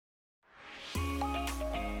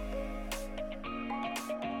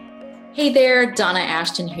Hey there, Donna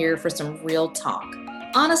Ashton here for some real talk.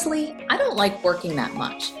 Honestly, I don't like working that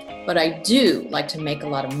much, but I do like to make a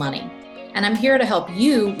lot of money. And I'm here to help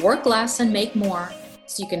you work less and make more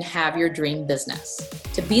so you can have your dream business.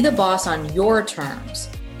 To be the boss on your terms,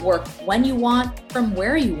 work when you want, from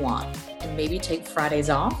where you want, and maybe take Fridays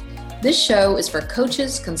off. This show is for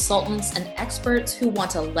coaches, consultants, and experts who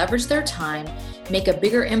want to leverage their time, make a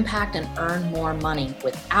bigger impact, and earn more money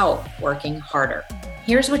without working harder.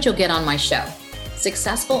 Here's what you'll get on my show.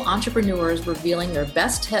 Successful entrepreneurs revealing their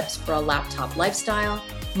best tips for a laptop lifestyle,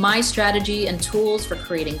 my strategy and tools for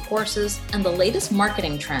creating courses, and the latest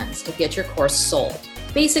marketing trends to get your course sold.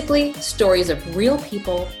 Basically, stories of real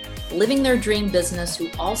people living their dream business who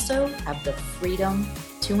also have the freedom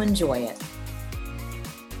to enjoy it.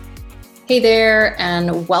 Hey there,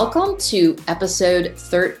 and welcome to episode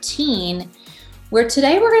 13, where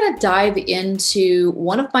today we're going to dive into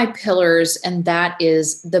one of my pillars, and that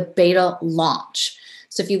is the beta launch.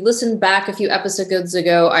 So if you listened back a few episodes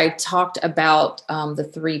ago, I talked about the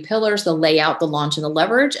three pillars: the layout, the launch, and the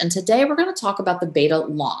leverage. And today we're going to talk about the beta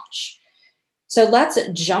launch. So let's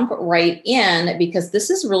jump right in, because this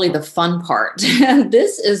is really the fun part.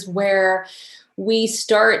 This is where we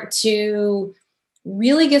start to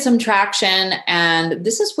really get some traction, and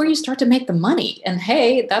this is where you start to make the money. And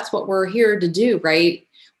hey, that's what we're here to do, right?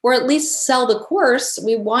 Or at least sell the course.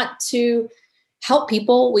 We want to help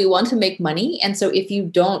people. We want to make money. And so if you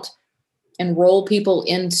don't enroll people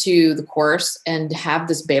into the course and have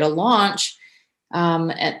this beta launch,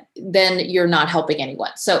 then you're not helping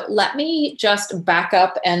anyone. So let me just back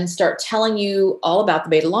up and start telling you all about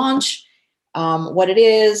the beta launch, what it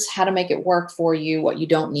is, how to make it work for you, what you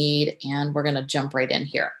don't need, and we're going to jump right in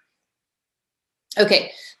here.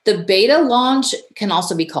 Okay, the beta launch can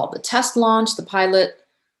also be called the test launch, the pilot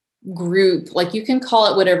group, like you can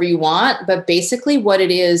call it whatever you want, but basically what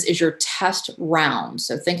it is your test round.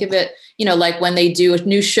 So think of it, like when they do a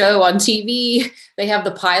new show on TV, they have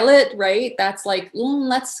the pilot, right? That's like,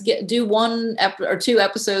 let's do one or two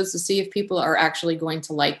episodes to see if people are actually going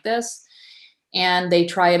to like this. And they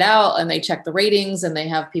try it out and they check the ratings and they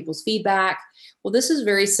have people's feedback. Well, this is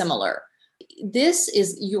very similar. This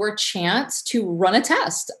is your chance to run a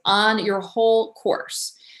test on your whole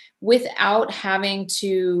course without having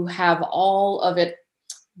to have all of it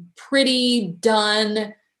pretty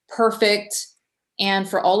done, perfect. And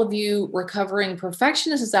for all of you recovering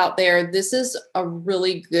perfectionists out there, this is a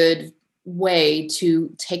really good way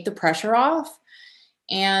to take the pressure off.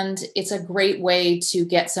 And it's a great way to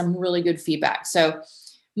get some really good feedback. So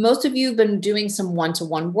most of you have been doing some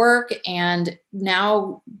one-to-one work, and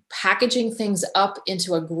now packaging things up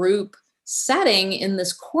into a group setting in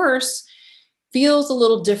this course feels a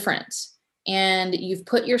little different. And you've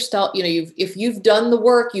put your stuff, if you've done the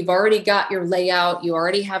work, you've already got your layout, you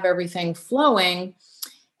already have everything flowing.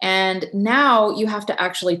 And now you have to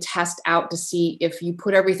actually test out to see if you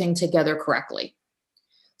put everything together correctly.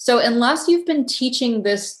 So unless you've been teaching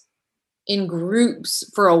this in groups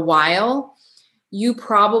for a while, you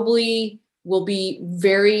probably will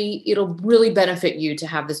it'll really benefit you to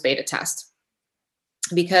have this beta test,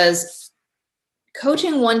 because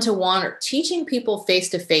coaching one-to-one or teaching people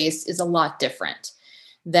face-to-face is a lot different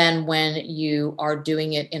than when you are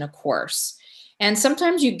doing it in a course. And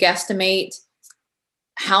sometimes you guesstimate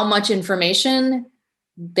how much information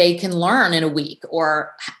they can learn in a week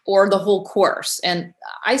or the whole course. And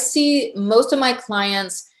I see most of my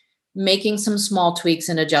clients making some small tweaks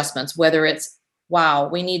and adjustments, whether it's, wow,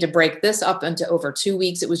 we need to break this up into over 2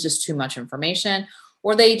 weeks. It was just too much information.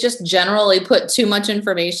 Or they just generally put too much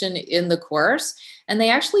information in the course and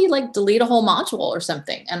they actually delete a whole module or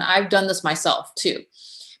something. And I've done this myself too,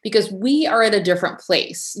 because we are at a different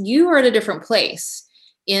place. You are at a different place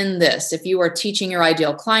in this. If you are teaching your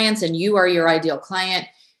ideal clients and you are your ideal client,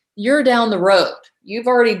 you're down the road. You've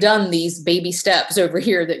already done these baby steps over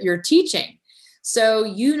here that you're teaching. So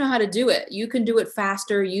you know how to do it. You can do it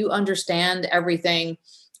faster. You understand everything.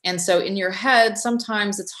 And so in your head,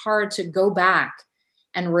 sometimes it's hard to go back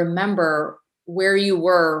and remember where you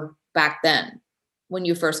were back then when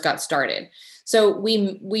you first got started. So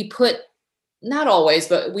we put, not always,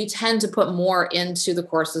 but we tend to put more into the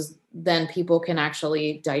courses than people can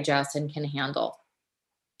actually digest and can handle.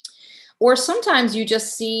 Or sometimes you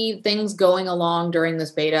just see things going along during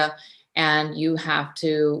this beta and you have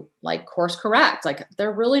to course correct.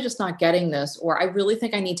 They're really just not getting this, or I really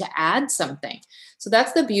think I need to add something. So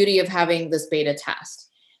that's the beauty of having this beta test.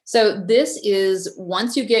 So this is,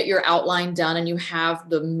 once you get your outline done and you have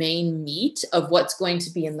the main meat of what's going to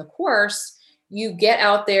be in the course, you get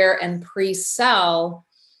out there and pre-sell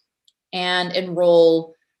and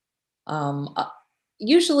enroll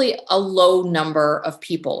usually a low number of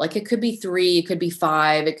people. Like it could be 3, it could be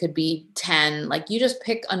 5, it could be 10. Like you just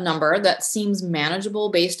pick a number that seems manageable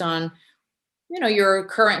based on, your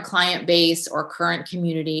current client base or current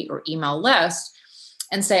community or email list,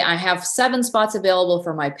 and say, I have 7 spots available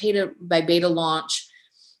for my beta launch.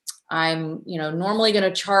 I'm, normally going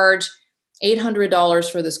to charge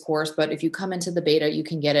 $800 for this course, but if you come into the beta, you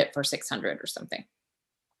can get it for 600 or something.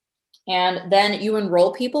 And then you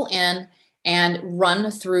enroll people in and run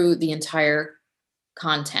through the entire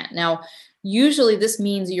content. Now, usually this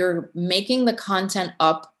means you're making the content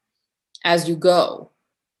up as you go,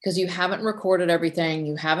 because you haven't recorded everything,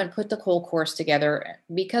 you haven't put the whole course together,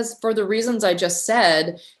 because for the reasons I just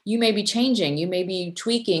said, you may be changing, you may be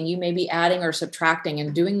tweaking, you may be adding or subtracting,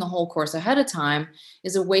 and doing the whole course ahead of time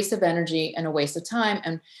is a waste of energy and a waste of time.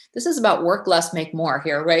 And this is about work less, make more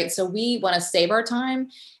here, right? So we want to save our time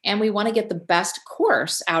and we want to get the best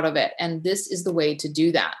course out of it. And this is the way to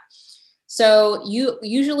do that. So you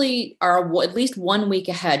usually are at least 1 week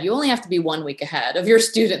ahead. You only have to be 1 week ahead of your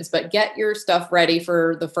students, but get your stuff ready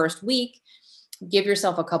for the first week. Give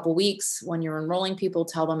yourself a couple weeks. When you're enrolling people,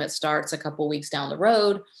 tell them it starts a couple weeks down the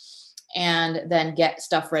road, and then get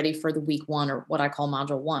stuff ready for the week 1, or what I call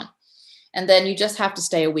module 1. And then you just have to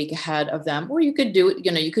stay a week ahead of them, or you could do it,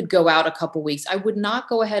 you could go out a couple weeks. I would not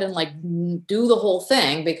go ahead and like do the whole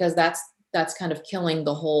thing, because that's kind of killing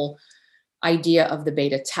the whole idea of the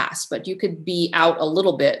beta test, but you could be out a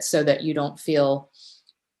little bit so that you don't feel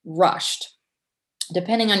rushed.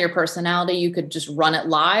 Depending on your personality, you could just run it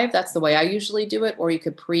live. That's the way I usually do it. Or you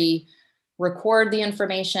could pre-record the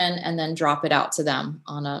information and then drop it out to them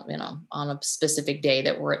on a specific day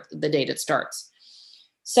the date it starts.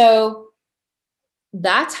 So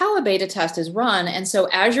that's how a beta test is run. And so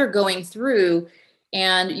as you're going through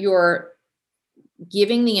and you're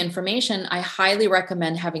giving the information, I highly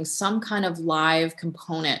recommend having some kind of live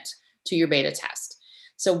component to your beta test.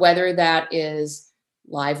 So whether that is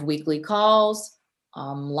live weekly calls,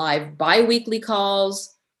 live bi-weekly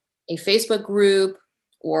calls, a Facebook group,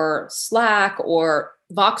 or Slack, or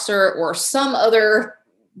Voxer, or some other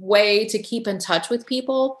way to keep in touch with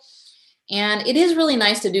people. And it is really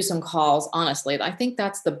nice to do some calls, honestly. I think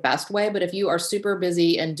that's the best way. But if you are super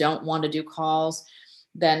busy and don't want to do calls,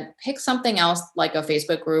 then pick something else like a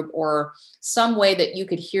Facebook group, or some way that you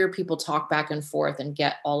could hear people talk back and forth and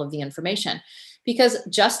get all of the information. Because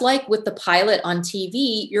just like with the pilot on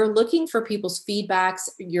TV, you're looking for people's feedbacks,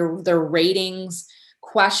 their ratings,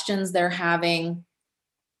 questions they're having,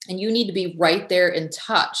 and you need to be right there in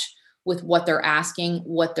touch with what they're asking,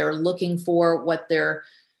 what they're looking for, what they're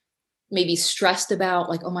maybe stressed about,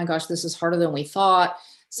 like, oh my gosh, this is harder than we thought.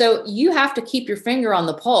 So you have to keep your finger on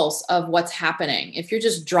the pulse of what's happening. If you're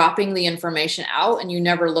just dropping the information out and you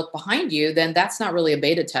never look behind you, then that's not really a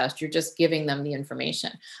beta test. You're just giving them the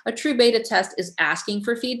information. A true beta test is asking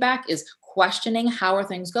for feedback, is questioning, how are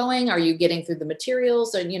things going? Are you getting through the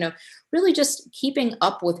materials? And, really just keeping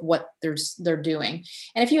up with what they're doing.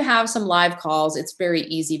 And if you have some live calls, it's very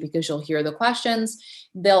easy, because you'll hear the questions.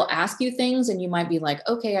 They'll ask you things and you might be like,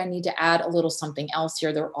 okay, I need to add a little something else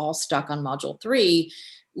here. They're all stuck on module 3.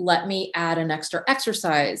 Let me add an extra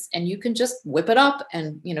exercise, and you can just whip it up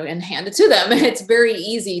and, and hand it to them. It's very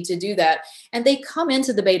easy to do that. And they come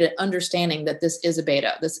into the beta understanding that this is a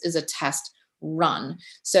beta, this is a test run,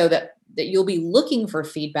 so that you'll be looking for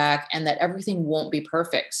feedback and that everything won't be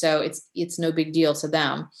perfect. So it's no big deal to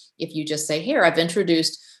them if you just say, here, I've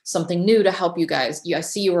introduced something new to help you guys. I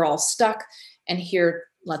see you were all stuck, and here,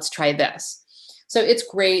 let's try this. So it's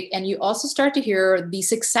great. And you also start to hear the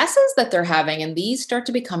successes that they're having, and these start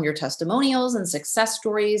to become your testimonials and success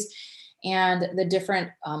stories, and the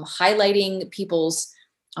different highlighting people's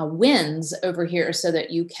wins over here, so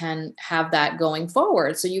that you can have that going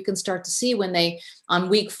forward. So you can start to see when they, on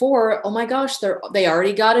week 4, oh my gosh, they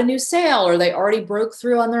already got a new sale, or they already broke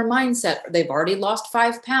through on their mindset, or they've already lost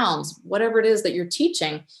 5 pounds, whatever it is that you're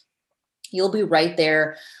teaching, you'll be right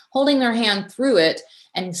there holding their hand through it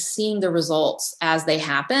and seeing the results as they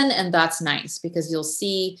happen. And that's nice, because you'll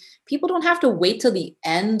see people don't have to wait till the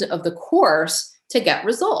end of the course to get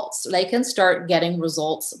results. They can start getting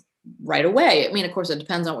results right away. I mean, of course, it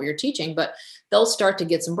depends on what you're teaching, but they'll start to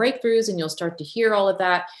get some breakthroughs, and you'll start to hear all of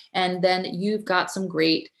that. And then you've got some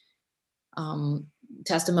great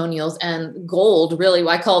testimonials and gold, really,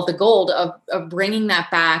 I call it the gold of bringing that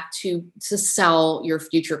back to sell your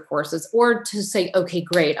future courses, or to say, okay,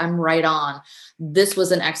 great, I'm right on. This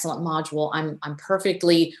was an excellent module. I'm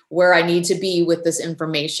perfectly where I need to be with this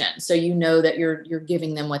information. So you know that you're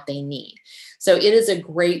giving them what they need. So it is a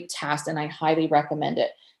great test, and I highly recommend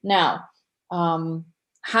it. Now,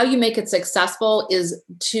 how you make it successful is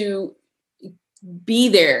to be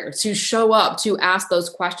there, to show up, to ask those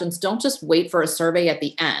questions. Don't just wait for a survey at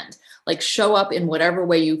the end. Like, show up in whatever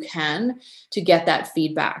way you can to get that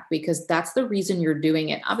feedback, because that's the reason you're doing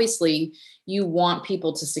it. Obviously, you want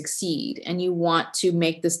people to succeed and you want to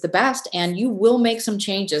make this the best, and you will make some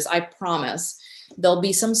changes. I promise. There'll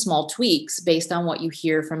be some small tweaks based on what you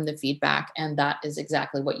hear from the feedback, and that is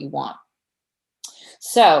exactly what you want.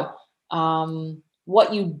 So,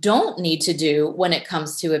 what you don't need to do when it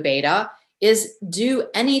comes to a beta is do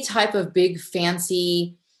any type of big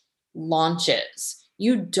fancy launches.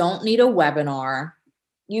 You don't need a webinar.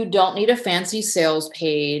 You don't need a fancy sales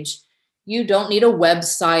page. You don't need a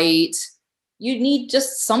website. You need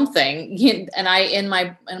just something. And in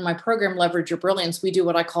my program, Leverage Your Brilliance, we do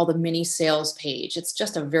what I call the mini sales page. It's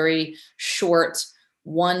just a very short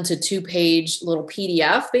 1 to 2 page little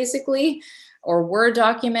PDF, basically, or Word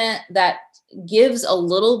document that gives a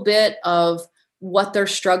little bit of what they're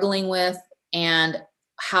struggling with and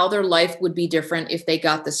how their life would be different if they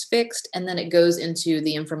got this fixed. And then it goes into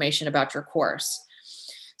the information about your course.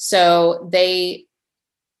 So they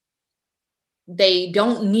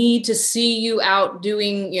don't need to see you out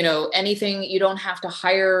doing, anything. You don't have to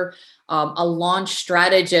hire a launch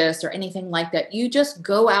strategist or anything like that. You just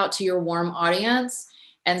go out to your warm audience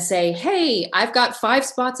and say, hey, I've got 5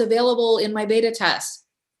 spots available in my beta test,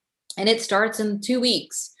 and it starts in 2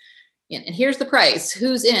 weeks. And here's the price.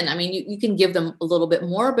 Who's in? I mean, you can give them a little bit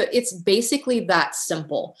more, but it's basically that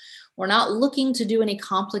simple. We're not looking to do any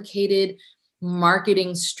complicated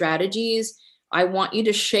marketing strategies. I want you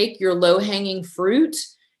to shake your low-hanging fruit.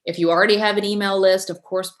 If you already have an email list, of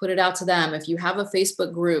course, put it out to them. If you have a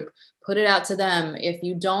Facebook group, put it out to them. If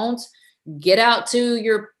you don't, get out to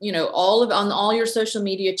your, on all your social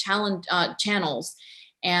media channels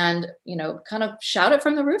and, kind of shout it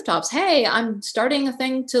from the rooftops. Hey, I'm starting a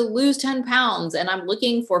thing to lose 10 pounds and I'm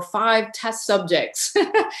looking for 5 test subjects.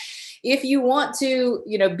 If you want to,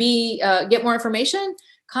 get more information,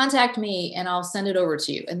 contact me and I'll send it over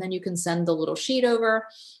to you. And then you can send the little sheet over,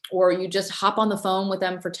 or you just hop on the phone with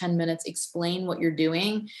them for 10 minutes, explain what you're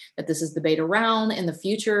doing, that this is the beta round. In the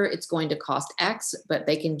future, it's going to cost X, but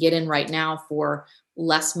they can get in right now for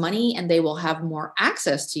less money and they will have more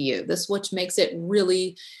access to you. This, which makes it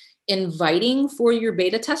really inviting for your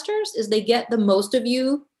beta testers, is they get the most of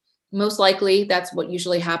you. Most likely, that's what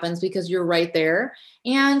usually happens because you're right there,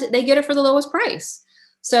 and they get it for the lowest price.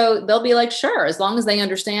 So they'll be like, sure, as long as they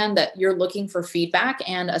understand that you're looking for feedback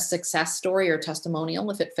and a success story or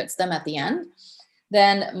testimonial, if it fits them at the end,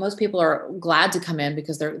 then most people are glad to come in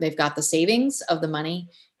because they've got the savings of the money,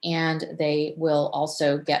 and they will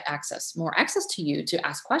also get more access to you to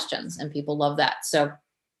ask questions, and people love that. So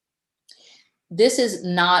this is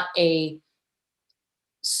not a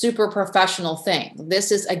super professional thing.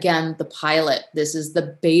 This is, again, the pilot. This is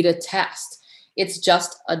the beta test. It's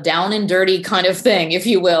just a down and dirty kind of thing, if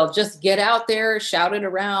you will. Just get out there, shout it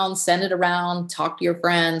around, send it around, talk to your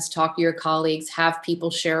friends, talk to your colleagues, have people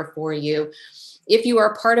share for you. If you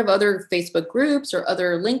are part of other Facebook groups or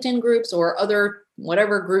other LinkedIn groups or other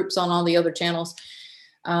whatever groups on all the other channels,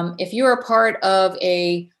 if you're a part of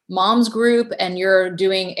a mom's group and you're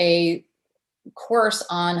doing a course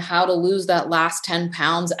on how to lose that last 10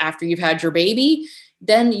 pounds after you've had your baby,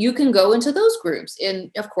 then you can go into those groups and,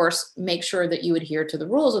 of course, make sure that you adhere to the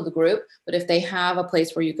rules of the group. But if they have a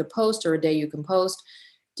place where you could post or a day you can post,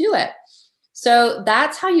 do it. So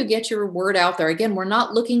that's how you get your word out there. Again, we're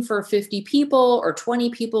not looking for 50 people or 20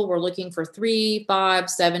 people. We're looking for 3, 5,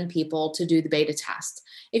 7 people to do the beta test.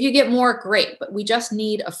 If you get more, great, but we just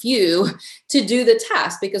need a few to do the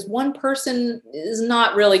test because one person is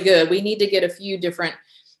not really good. We need to get a few different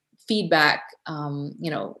feedback,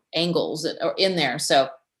 angles that are in there. So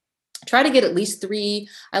try to get at least 3.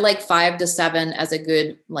 I like 5 to 7 as a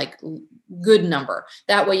good number.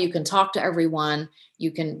 That way you can talk to everyone,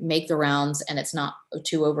 you can make the rounds, and it's not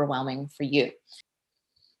too overwhelming for you.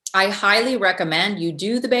 I highly recommend you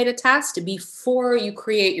do the beta test before you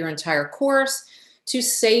create your entire course to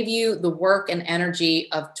save you the work and energy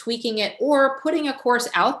of tweaking it or putting a course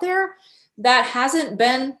out there that hasn't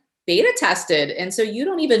been beta tested. And so you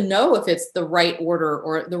don't even know if it's the right order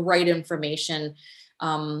or the right information.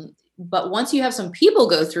 But once you have some people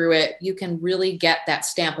go through it, you can really get that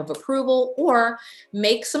stamp of approval or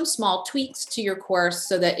make some small tweaks to your course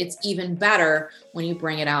so that it's even better when you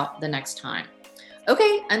bring it out the next time.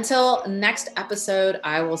 Okay, until next episode,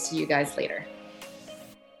 I will see you guys later.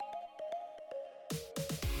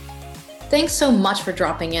 Thanks so much for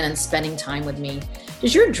dropping in and spending time with me.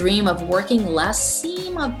 Does your dream of working less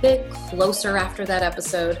seem a bit closer after that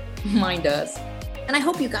episode? Mine does. And I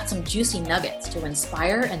hope you got some juicy nuggets to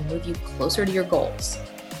inspire and move you closer to your goals.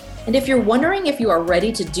 And if you're wondering if you are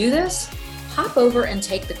ready to do this, hop over and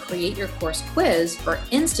take the Create Your Course quiz for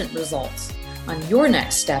instant results on your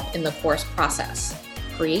next step in the course process.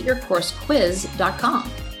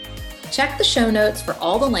 CreateYourCourseQuiz.com. Check the show notes for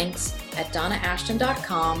all the links at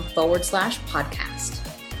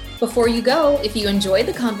donnaashton.com/podcast. Before you go, if you enjoyed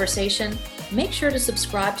the conversation, make sure to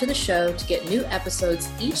subscribe to the show to get new episodes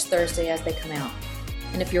each Thursday as they come out.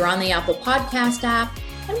 And if you're on the Apple Podcast app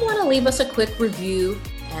and want to leave us a quick review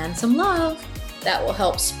and some love, that will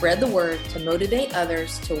help spread the word to motivate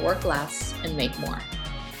others to work less and make more.